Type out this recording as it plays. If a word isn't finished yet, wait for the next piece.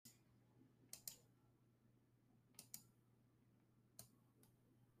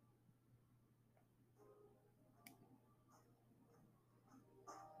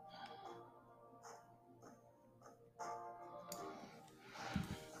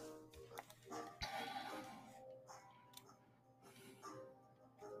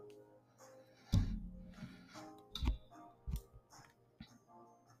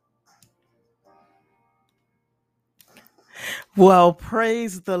Well,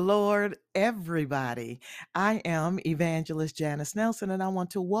 praise the Lord, everybody. I am Evangelist Janice Nelson, and I want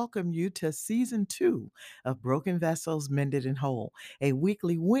to welcome you to season 2 of Broken Vessels Mended and Whole, a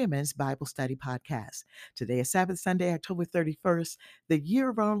weekly women's Bible study podcast. Today is Sabbath Sunday, October 31st, the year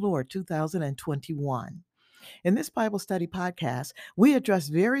of our Lord, 2021. In this Bible study podcast, we address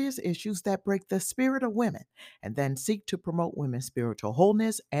various issues that break the spirit of women and then seek to promote women's spiritual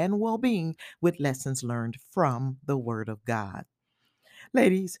wholeness and well being with lessons learned from the Word of God.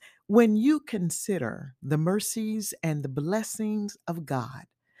 Ladies, when you consider the mercies and the blessings of God,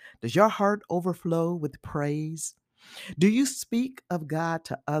 does your heart overflow with praise? Do you speak of God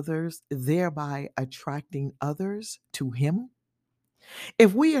to others, thereby attracting others to Him?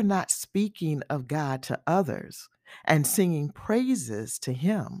 If we are not speaking of God to others and singing praises to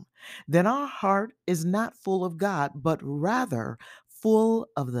Him, then our heart is not full of God, but rather full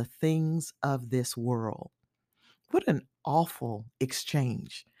of the things of this world. What an awful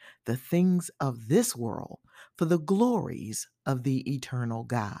exchange. The things of this world for the glories of the eternal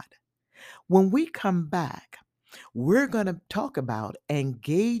God. When we come back, we're going to talk about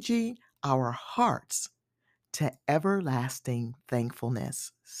engaging our hearts to everlasting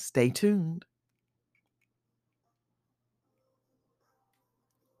thankfulness. Stay tuned.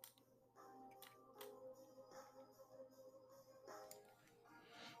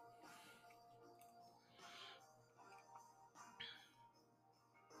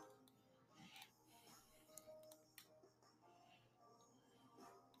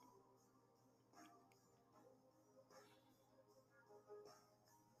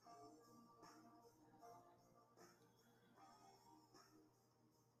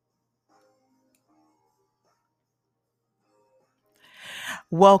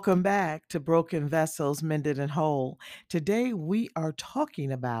 Welcome back to Broken Vessels Mended and Whole. Today we are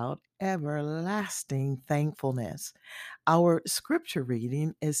talking about everlasting thankfulness. Our scripture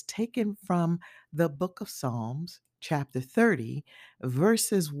reading is taken from the book of Psalms, chapter 30,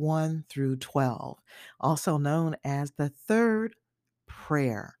 verses 1 through 12, also known as the third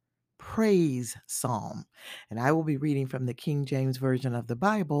prayer. Praise Psalm. And I will be reading from the King James Version of the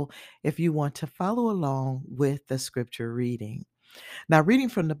Bible if you want to follow along with the scripture reading. Now, reading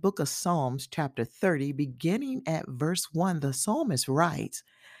from the book of Psalms, chapter 30, beginning at verse 1, the psalmist writes,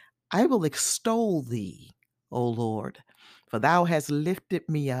 I will extol thee, O Lord, for thou hast lifted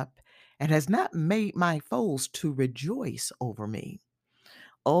me up and hast not made my foes to rejoice over me.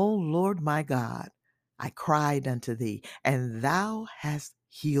 O Lord my God, I cried unto thee, and thou hast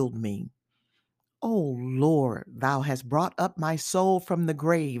healed me. O Lord, thou hast brought up my soul from the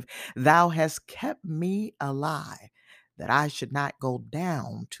grave. Thou hast kept me alive, that I should not go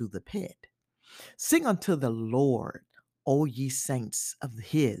down to the pit. Sing unto the Lord, O ye saints of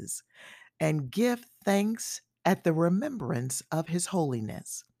his, and give thanks at the remembrance of his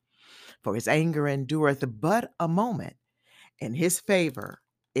holiness. For his anger endureth but a moment, and his favor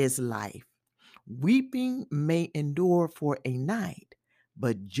is life. Weeping may endure for a night,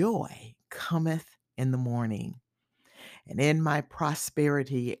 but joy cometh in the morning. And in my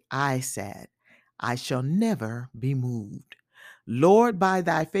prosperity I said, I shall never be moved. Lord, by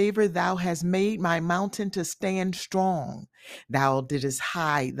thy favor thou hast made my mountain to stand strong. Thou didst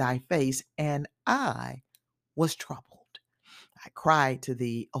hide thy face, and I was troubled. I cried to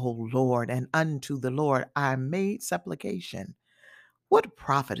thee, O Lord, and unto the Lord I made supplication. What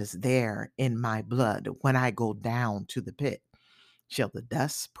profit is there in my blood when I go down to the pit? Shall the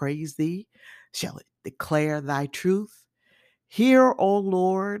dust praise thee? Shall it declare thy truth? Hear, O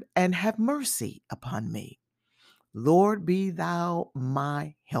Lord, and have mercy upon me. Lord, be thou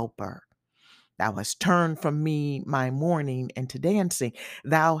my helper. Thou hast turned from me my mourning into dancing.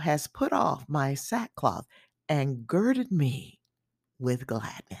 Thou hast put off my sackcloth and girded me with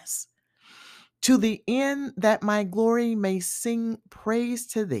gladness, to the end that my glory may sing praise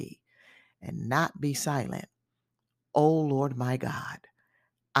to thee and not be silent. O Lord my God,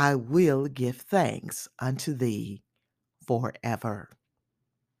 I will give thanks unto thee forever.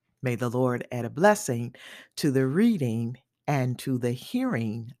 May the Lord add a blessing to the reading and to the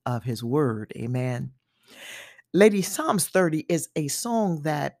hearing of his word. Amen. Lady, Psalms 30 is a song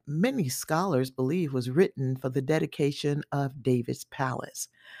that many scholars believe was written for the dedication of David's palace.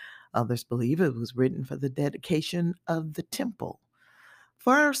 Others believe it was written for the dedication of the temple.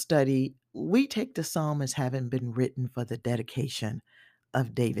 For our study, we take the psalm as having been written for the dedication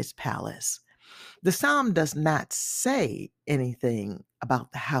of David's palace. The psalm does not say anything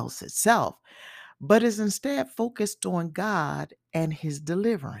about the house itself, but is instead focused on God and his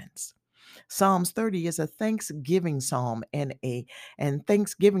deliverance. Psalms 30 is a thanksgiving psalm, and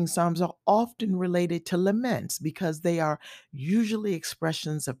thanksgiving psalms are often related to laments because they are usually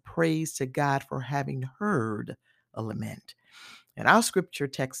expressions of praise to God for having heard a lament. In our scripture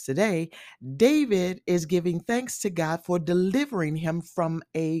text today, David is giving thanks to God for delivering him from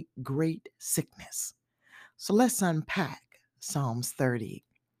a great sickness. So let's unpack Psalms 30.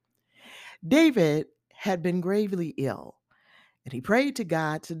 David had been gravely ill, and he prayed to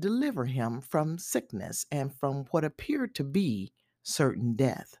God to deliver him from sickness and from what appeared to be certain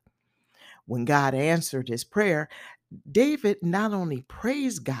death. When God answered his prayer, David not only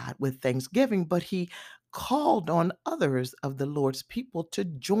praised God with thanksgiving, but he called on others of the Lord's people to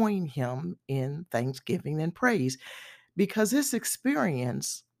join him in thanksgiving and praise because his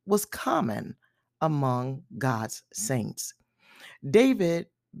experience was common among God's saints. David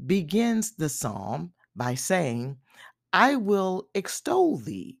begins the psalm by saying, I will extol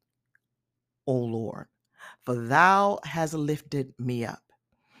thee, O Lord, for thou hast lifted me up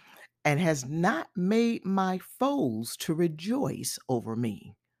and has not made my foes to rejoice over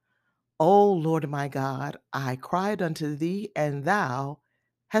me. O Lord my God, I cried unto thee, and thou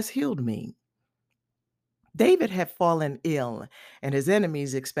hast healed me. David had fallen ill, and his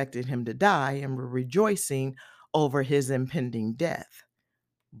enemies expected him to die and were rejoicing over his impending death.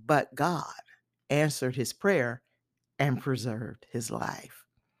 But God answered his prayer and preserved his life.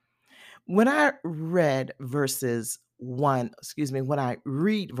 When I read verses 1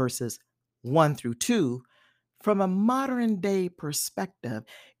 through 2, from a modern day perspective,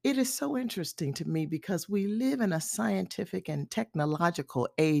 it is so interesting to me because we live in a scientific and technological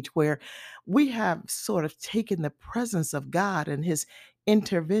age where we have sort of taken the presence of God and his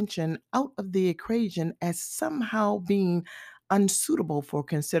intervention out of the equation as somehow being unsuitable for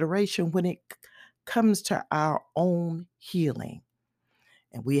consideration when it comes to our own healing.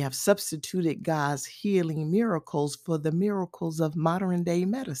 And we have substituted God's healing miracles for the miracles of modern day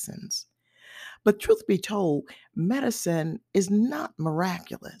medicines. But truth be told, medicine is not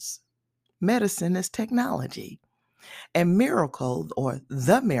miraculous. Medicine is technology. And miracle, or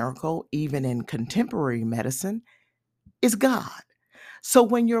the miracle, even in contemporary medicine, is God. So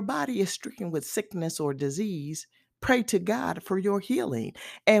when your body is stricken with sickness or disease, pray to God for your healing.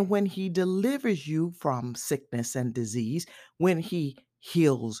 And when He delivers you from sickness and disease, when He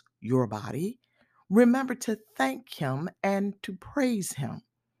heals your body, remember to thank Him and to praise Him.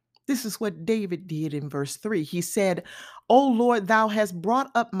 This is what David did in verse 3. He said, O Lord, thou hast brought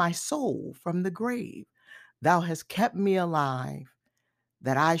up my soul from the grave. Thou hast kept me alive,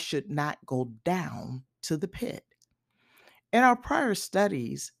 that I should not go down to the pit. In our prior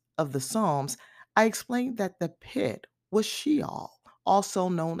studies of the Psalms, I explained that the pit was Sheol, also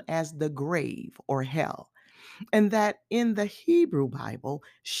known as the grave or hell, and that in the Hebrew Bible,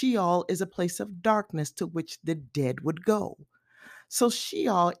 Sheol is a place of darkness to which the dead would go. So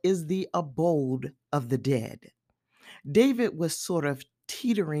Sheol is the abode of the dead. David was sort of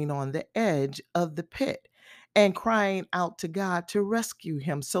teetering on the edge of the pit and crying out to God to rescue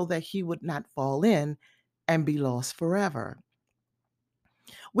him so that he would not fall in and be lost forever.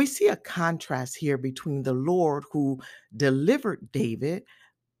 We see a contrast here between the Lord who delivered David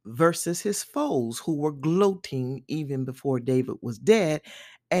versus his foes who were gloating even before David was dead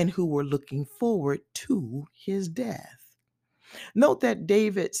and who were looking forward to his death. Note that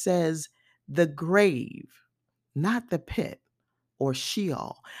David says the grave, not the pit or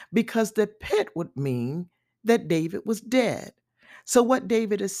Sheol, because the pit would mean that David was dead. So, what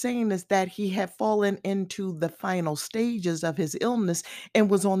David is saying is that he had fallen into the final stages of his illness and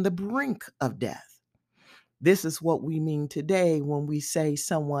was on the brink of death. This is what we mean today when we say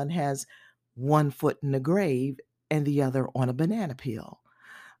someone has one foot in the grave and the other on a banana peel.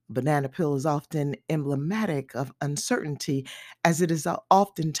 Banana peel is often emblematic of uncertainty, as it is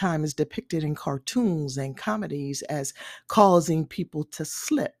oftentimes depicted in cartoons and comedies as causing people to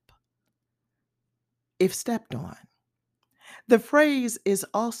slip if stepped on. The phrase is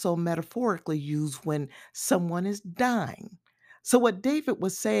also metaphorically used when someone is dying. So, what David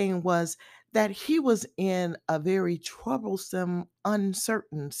was saying was that he was in a very troublesome,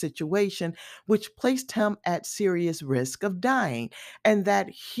 uncertain situation, which placed him at serious risk of dying, and that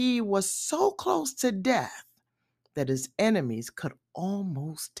he was so close to death that his enemies could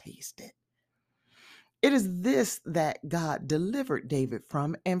almost taste it. It is this that God delivered David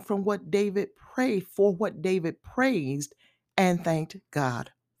from, and from what David prayed for, what David praised and thanked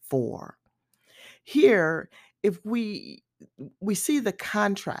God for. Here, if we see the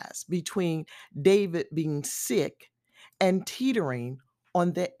contrast between David being sick and teetering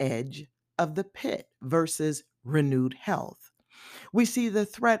on the edge of the pit versus renewed health. We see the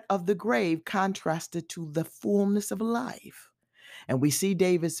threat of the grave contrasted to the fullness of life. And we see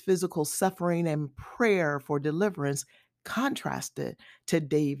David's physical suffering and prayer for deliverance contrasted to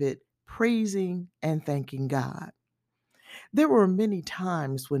David praising and thanking God. There were many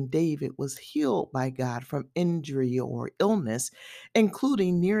times when David was healed by God from injury or illness,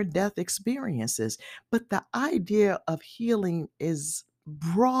 including near death experiences. But the idea of healing is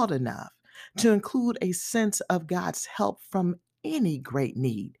broad enough to include a sense of God's help from any great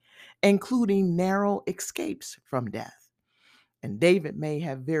need, including narrow escapes from death. And David may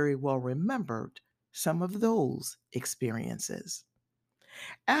have very well remembered some of those experiences.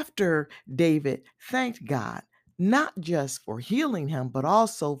 After David thanked God, not just for healing him, but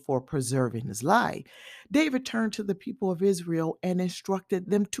also for preserving his life, David turned to the people of Israel and instructed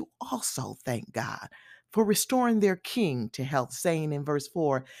them to also thank God for restoring their king to health, saying in verse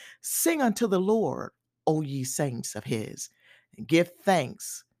 4, "Sing unto the Lord, O ye saints of his, and give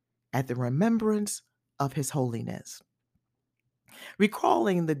thanks at the remembrance of his holiness."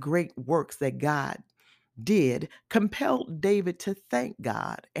 Recalling the great works that God did compelled David to thank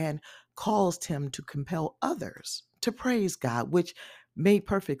God and caused him to compel others to praise God, which made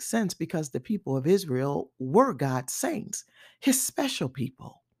perfect sense because the people of Israel were God's saints, his special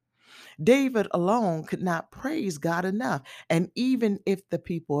people. David alone could not praise God enough. And even if the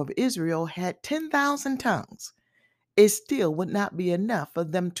people of Israel had 10,000 tongues, it still would not be enough for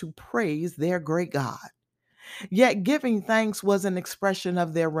them to praise their great God. Yet giving thanks was an expression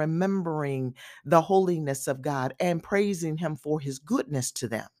of their remembering the holiness of God and praising him for his goodness to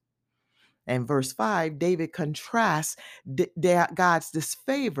them. In verse 5, David contrasts God's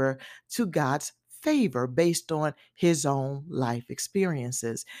disfavor to God's favor based on his own life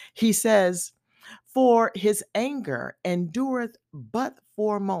experiences. He says, "For his anger endureth but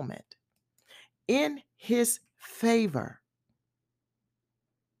for a moment. In his favor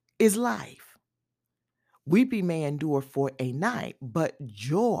is life. Weeping may endure for a night, but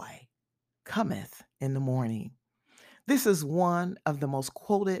joy cometh in the morning." This is one of the most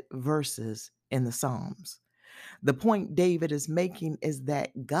quoted verses in the Psalms. The point David is making is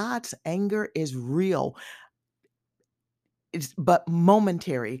that God's anger is real, but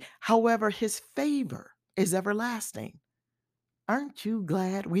momentary. However, his favor is everlasting. Aren't you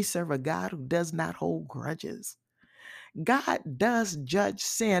glad we serve a God who does not hold grudges? God does judge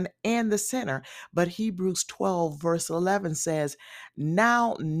sin and the sinner, but Hebrews 12, verse 11 says,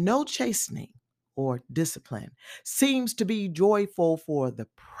 "Now no chastening or discipline seems to be joyful for the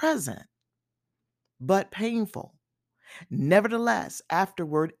present, but painful. Nevertheless,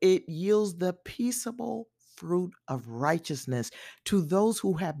 afterward it yields the peaceable fruit of righteousness to those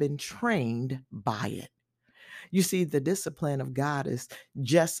who have been trained by it." You see, the discipline of God is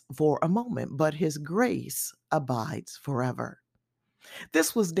just for a moment, but his grace abides forever.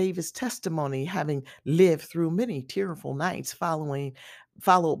 This was David's testimony, having lived through many tearful nights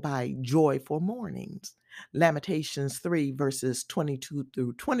followed by joyful mornings. Lamentations 3, verses 22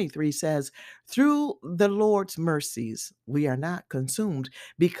 through 23 says, "Through the Lord's mercies we are not consumed,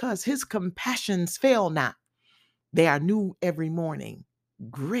 because his compassions fail not. They are new every morning.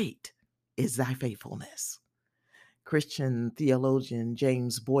 Great is thy faithfulness." Christian theologian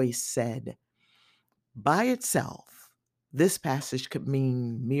James Boyce said, "By itself, this passage could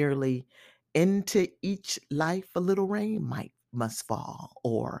mean merely into each life a little rain must fall,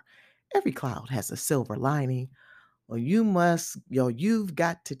 or every cloud has a silver lining, or you've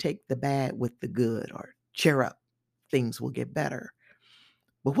got to take the bad with the good, or cheer up, things will get better."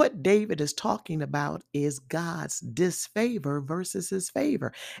 But what David is talking about is God's disfavor versus his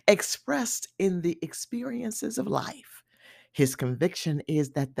favor, expressed in the experiences of life. His conviction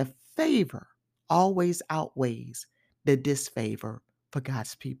is that the favor always outweighs the disfavor for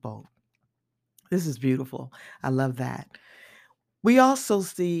God's people. This is beautiful. I love that. We also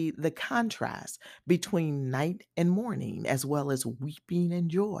see the contrast between night and morning, as well as weeping and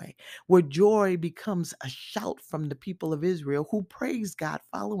joy, where joy becomes a shout from the people of Israel who praise God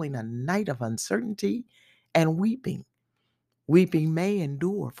following a night of uncertainty and weeping. Weeping may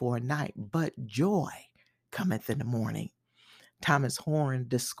endure for a night, but joy cometh in the morning. Thomas Horn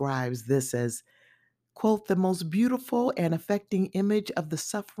describes this as, quote, "the most beautiful and affecting image of the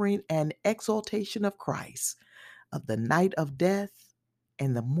suffering and exaltation of Christ, of the night of death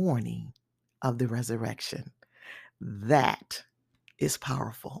and the morning of the resurrection." That is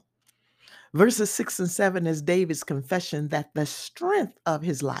powerful. Verses 6 and 7 is David's confession that the strength of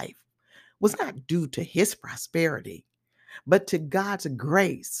his life was not due to his prosperity, but to God's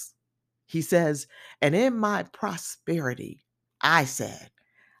grace. He says, "And in my prosperity, I said,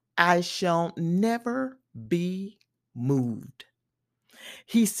 I shall never be moved."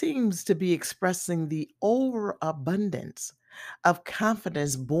 He seems to be expressing the overabundance of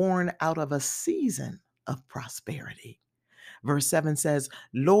confidence born out of a season of prosperity. Verse 7 says,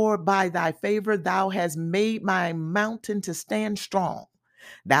 Lord, by thy favor, thou hast made my mountain to stand strong.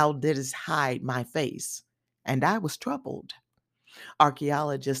 Thou didst hide my face, and I was troubled.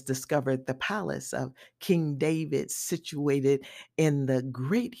 Archaeologists discovered the palace of King David situated in the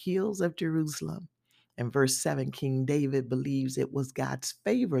great hills of Jerusalem. In verse 7, King David believes it was God's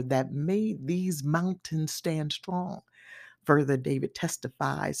favor that made these mountains stand strong. Further, David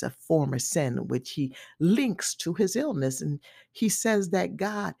testifies of former sin, which he links to his illness, and he says that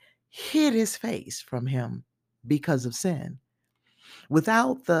God hid his face from him because of sin.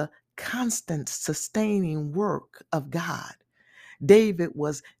 Without the constant sustaining work of God, David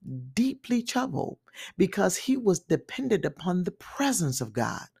was deeply troubled because he was dependent upon the presence of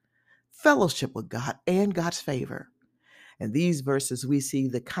God, fellowship with God, and God's favor. In these verses, we see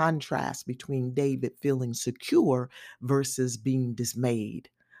the contrast between David feeling secure versus being dismayed.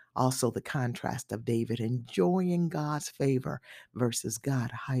 Also, the contrast of David enjoying God's favor versus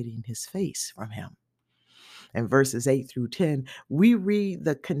God hiding his face from him. In verses 8 through 10, we read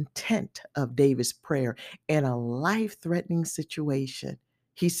the content of David's prayer in a life threatening situation.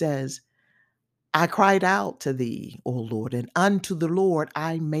 He says, I cried out to thee, O Lord, and unto the Lord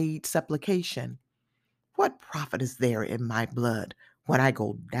I made supplication. What profit is there in my blood when I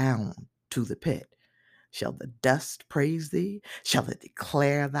go down to the pit? Shall the dust praise thee? Shall it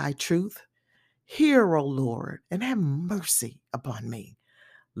declare thy truth? Hear, O Lord, and have mercy upon me.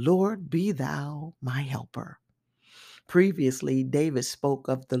 Lord, be thou my helper. Previously, David spoke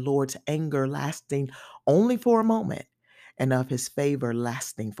of the Lord's anger lasting only for a moment and of his favor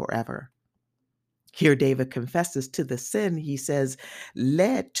lasting forever. Here, David confesses to the sin, he says,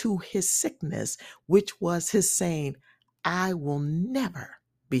 led to his sickness, which was his saying, I will never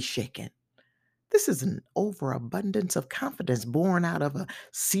be shaken. This is an overabundance of confidence born out of a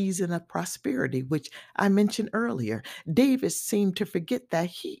season of prosperity, which I mentioned earlier. David seemed to forget that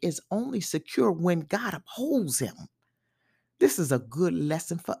he is only secure when God upholds him. This is a good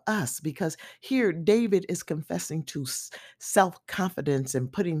lesson for us because here David is confessing to self confidence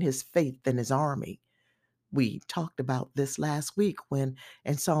and putting his faith in his army. We talked about this last week when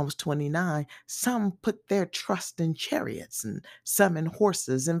in Psalms 29, some put their trust in chariots and some in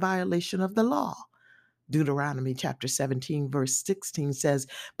horses in violation of the law. Deuteronomy chapter 17, verse 16 says,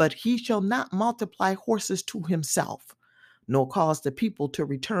 But he shall not multiply horses to himself, nor cause the people to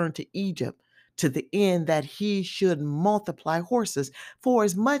return to Egypt, to the end that he should multiply horses. For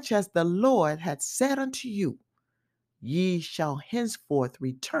as much as the Lord hath said unto you, ye shall henceforth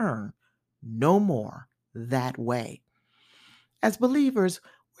return no more that way. As believers,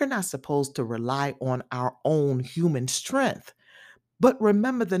 we're not supposed to rely on our own human strength, but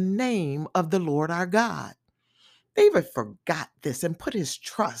remember the name of the Lord our God. David forgot this and put his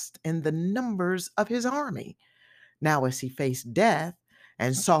trust in the numbers of his army. Now, as he faced death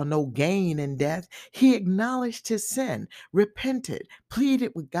and saw no gain in death, he acknowledged his sin, repented,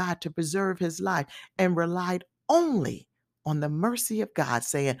 pleaded with God to preserve his life, and relied only on the mercy of God,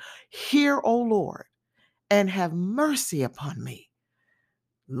 saying, Hear, O Lord, and have mercy upon me.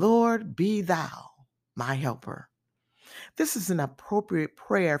 Lord, be thou my helper. This is an appropriate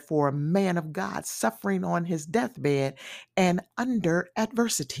prayer for a man of God suffering on his deathbed and under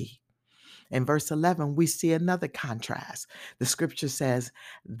adversity. In verse 11, we see another contrast. The scripture says,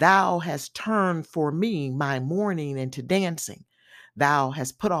 Thou hast turned for me my mourning into dancing. Thou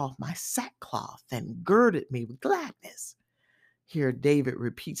hast put off my sackcloth and girded me with gladness. Here, David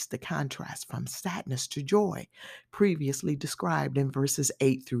repeats the contrast from sadness to joy, previously described in verses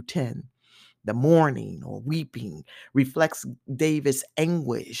 8 through 10. The mourning or weeping reflects David's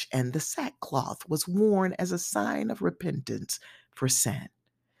anguish, and the sackcloth was worn as a sign of repentance for sin.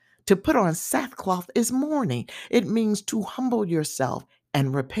 To put on sackcloth is mourning. It means to humble yourself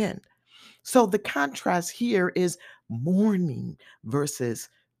and repent. So the contrast here is mourning versus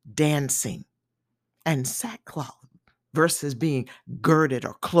dancing, and sackcloth versus being girded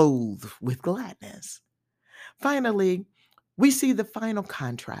or clothed with gladness. Finally, we see the final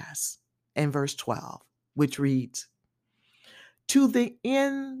contrast in verse 12, which reads, To the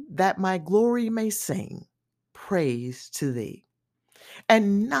end that my glory may sing praise to thee,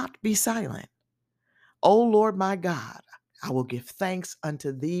 and not be silent. O Lord my God, I will give thanks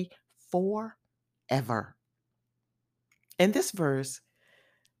unto thee forever. In this verse,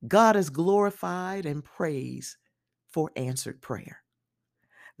 God is glorified and praised for answered prayer.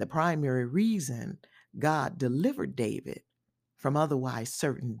 The primary reason God delivered David from otherwise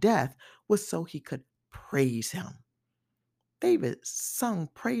certain death was so he could praise him. David sung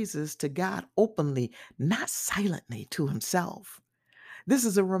praises to God openly, not silently to himself. This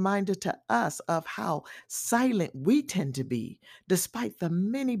is a reminder to us of how silent we tend to be, despite the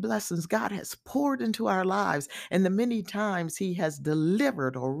many blessings God has poured into our lives and the many times He has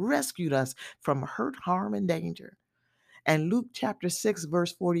delivered or rescued us from hurt, harm, and danger. And Luke chapter 6,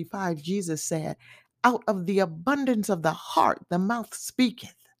 verse 45, Jesus said, "Out of the abundance of the heart, the mouth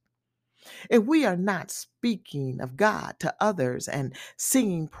speaketh." If we are not speaking of God to others and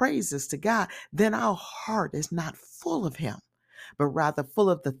singing praises to God, then our heart is not full of Him, but rather full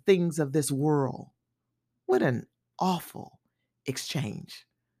of the things of this world. What an awful exchange.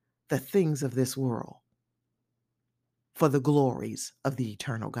 The things of this world for the glories of the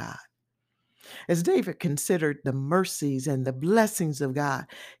eternal God. As David considered the mercies and the blessings of God,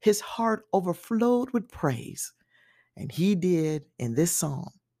 his heart overflowed with praise. And he did in this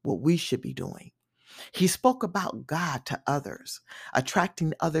psalm what we should be doing. He spoke about God to others,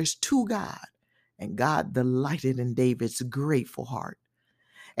 attracting others to God, and God delighted in David's grateful heart.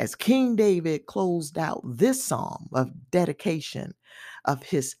 As King David closed out this psalm of dedication of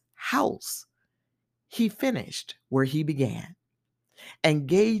his house, he finished where he began,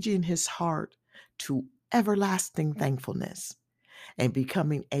 engaging his heart to everlasting thankfulness and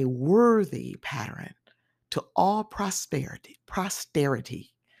becoming a worthy pattern to all posterity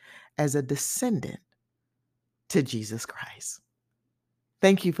as a descendant to Jesus Christ.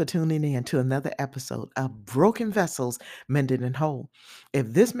 Thank you for tuning in to another episode of Broken Vessels Mended and Whole. If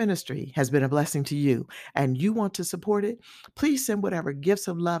this ministry has been a blessing to you and you want to support it, please send whatever gifts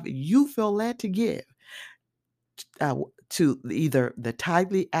of love you feel led to give to either the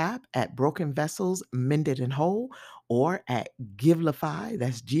Tidely app at Broken Vessels Mended and Whole or at Givelify,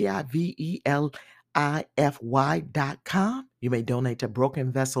 that's GIVELIFY.com. You may donate to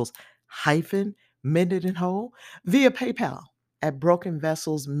Broken Vessels hyphen Mended and Whole via PayPal at Broken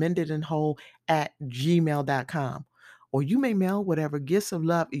Vessels Mended and Whole at gmail.com. Or you may mail whatever gifts of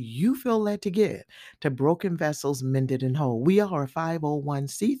love you feel led to give to Broken Vessels Mended and Whole. We are a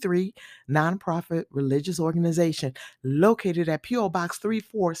 501c3 nonprofit religious organization located at P.O. Box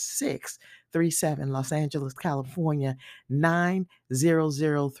 34637, Los Angeles, California,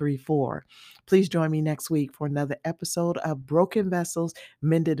 90034. Please join me next week for another episode of Broken Vessels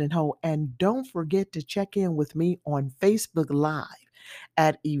Mended and Whole. And don't forget to check in with me on Facebook Live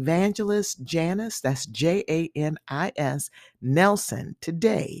at Evangelist Janice, that's Janis Nelson,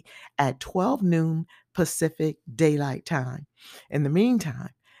 today at 12 noon Pacific Daylight Time. In the meantime,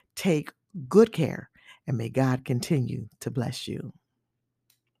 take good care and may God continue to bless you.